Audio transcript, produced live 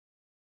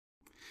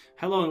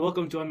Hello and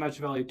welcome to Unmatched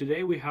Value.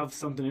 Today we have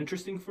something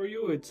interesting for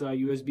you. It's a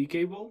USB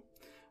cable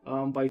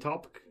by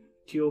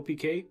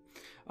TOPK.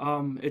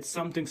 It's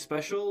something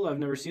special. I've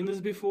never seen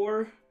this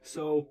before.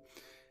 So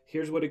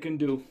here's what it can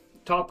do.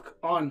 Top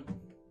on.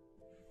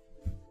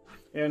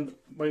 And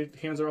my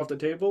hands are off the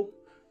table.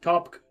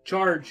 Top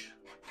charge.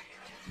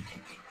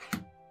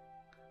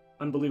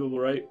 Unbelievable,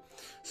 right?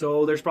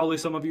 So there's probably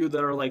some of you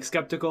that are like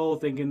skeptical,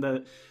 thinking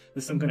that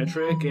this is some kind of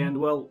trick, and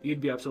well,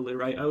 you'd be absolutely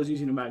right. I was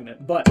using a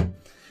magnet. But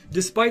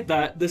despite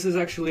that, this is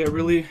actually a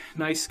really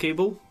nice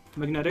cable,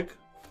 magnetic.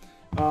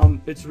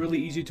 It's really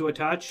easy to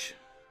attach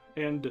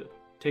and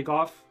take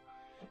off.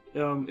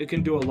 It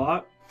can do a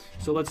lot.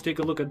 So let's take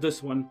a look at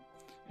this one.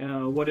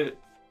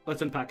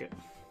 Let's unpack it.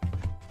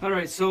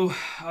 Alright, so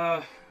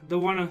the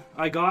one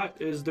I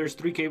got is there's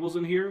 3 cables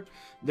in here.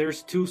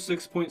 There's two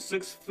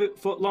 6.6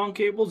 foot long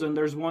cables, and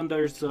there's one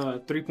there's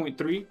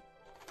 3.3.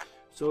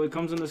 So it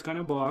comes in this kind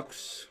of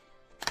box.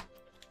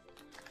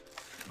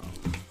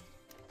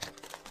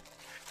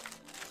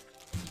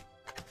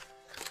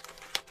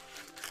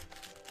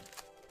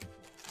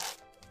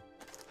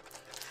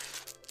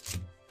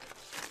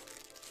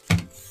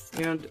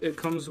 And it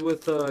comes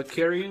with a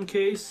carrying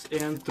case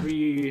and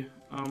 3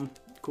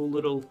 cool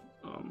little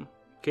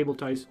cable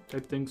ties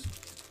type things.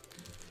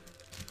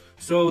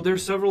 So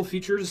there's several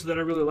features that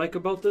I really like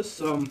about this.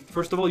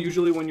 First of all,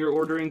 usually when you're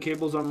ordering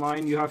cables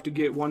online, you have to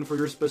get one for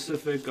your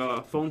specific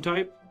phone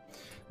type.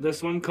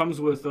 This one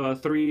comes with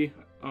 3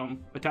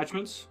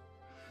 attachments.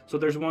 So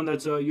there's one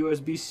that's a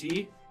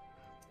USB-C,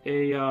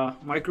 a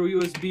micro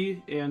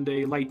USB, and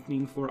a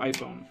Lightning for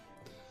iPhone.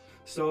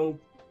 So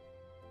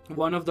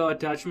one of the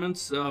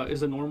attachments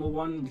is a normal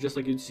one, just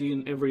like you'd see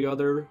in every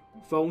other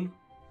phone,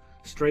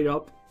 straight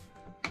up.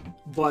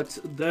 But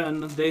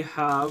then they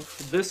have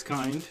this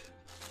kind,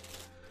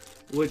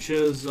 which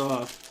is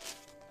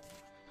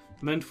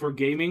meant for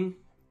gaming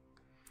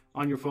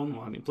on your phone.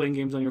 Well, I mean, playing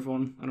games on your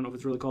phone. I don't know if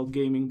it's really called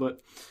gaming, but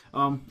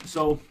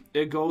so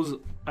it goes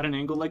at an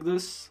angle like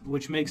this,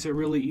 which makes it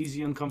really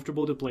easy and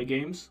comfortable to play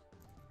games.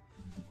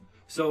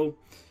 So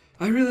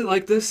I really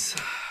like this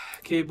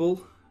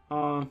cable.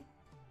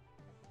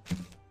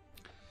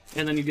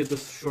 And then you get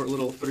this short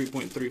little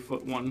 3.3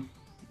 foot one.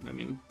 I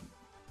mean,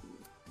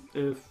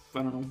 if,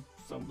 I don't know,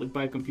 like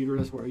by a computer,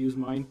 that's where I use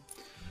mine.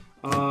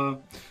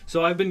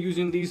 So I've been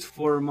using these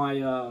for my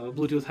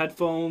Bluetooth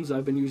headphones.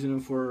 I've been using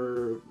them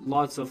for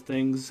lots of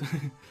things.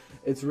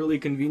 It's really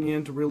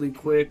convenient, really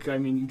quick. I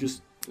mean, you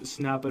just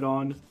snap it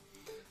on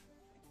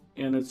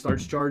and it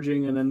starts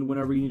charging, and then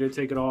whenever you need to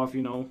take it off,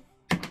 you know,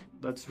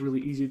 that's really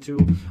easy too.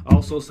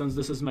 Also, since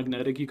this is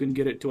magnetic, you can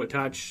get it to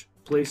attach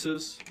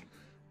places.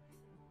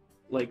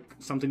 Like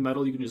something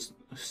metal, you can just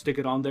stick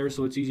it on there,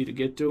 so it's easy to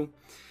get to.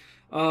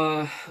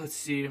 Let's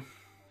see.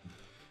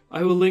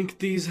 I will link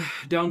these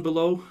down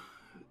below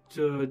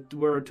to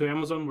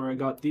Amazon, where I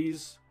got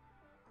these.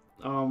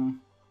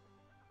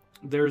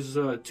 There's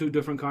 2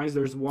 different kinds.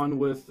 There's one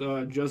with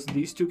just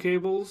these 2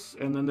 cables,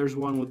 and then there's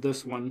one with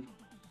this one.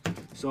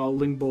 So I'll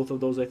link both of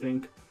those, I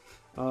think.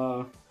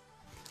 But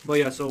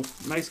yeah, so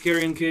nice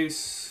carrying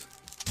case.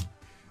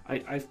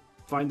 I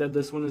find that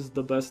this one is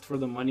the best for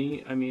the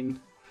money. I mean,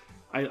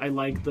 I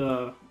like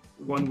the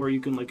one where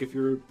you can, like, if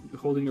you're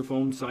holding your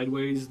phone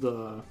sideways,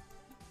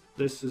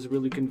 this is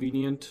really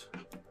convenient.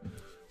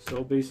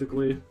 So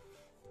basically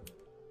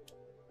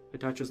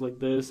attaches like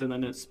this, and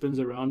then it spins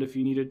around if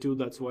you need it to.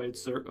 That's why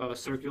it's a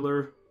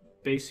circular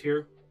base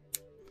here.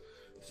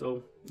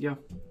 So yeah.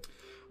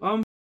 Tell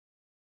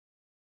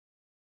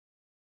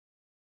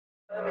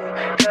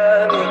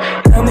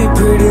me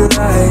pretty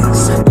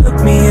lies, look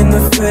me in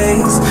the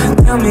face,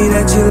 tell me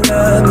that you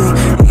love me,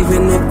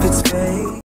 even if it's fake.